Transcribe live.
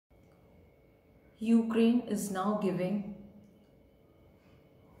Ukraine is now giving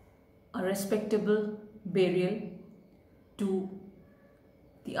a respectable burial to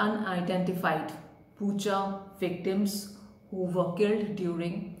the unidentified Bucha victims who were killed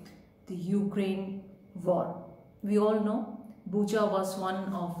during the Ukraine war. We all know Bucha was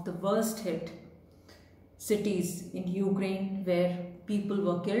one of the worst hit cities in Ukraine where people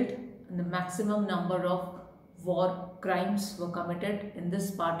were killed and the maximum number of war crimes were committed in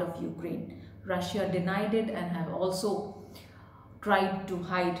this part of Ukraine. Russia denied it and have also tried to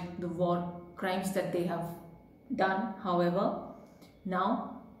hide the war crimes that they have done. However,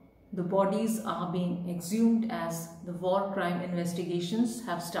 now the bodies are being exhumed as the war crime investigations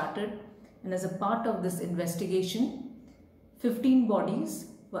have started, and as a part of this investigation, 15 bodies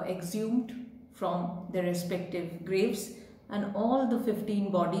were exhumed from their respective graves, and all the 15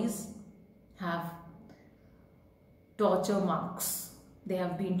 bodies have torture marks. They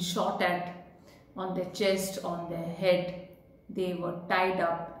have been shot at on their chest, on their head. They were tied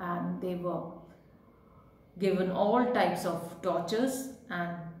up and they were given all types of tortures,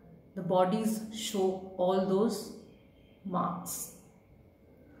 and the bodies show all those marks.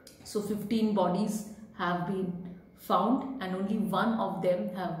 So 15 bodies have been found and only one of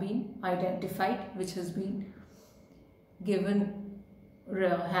them have been identified, which has been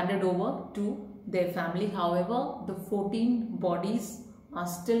handed over to their family. However, the 14 bodies are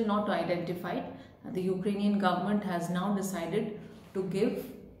still not identified. The Ukrainian government has now decided to give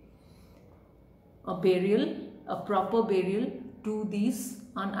a burial, a proper burial to these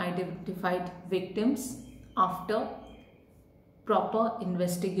unidentified victims after proper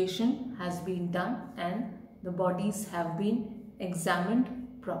investigation has been done and the bodies have been examined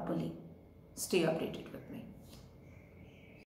properly. Stay updated.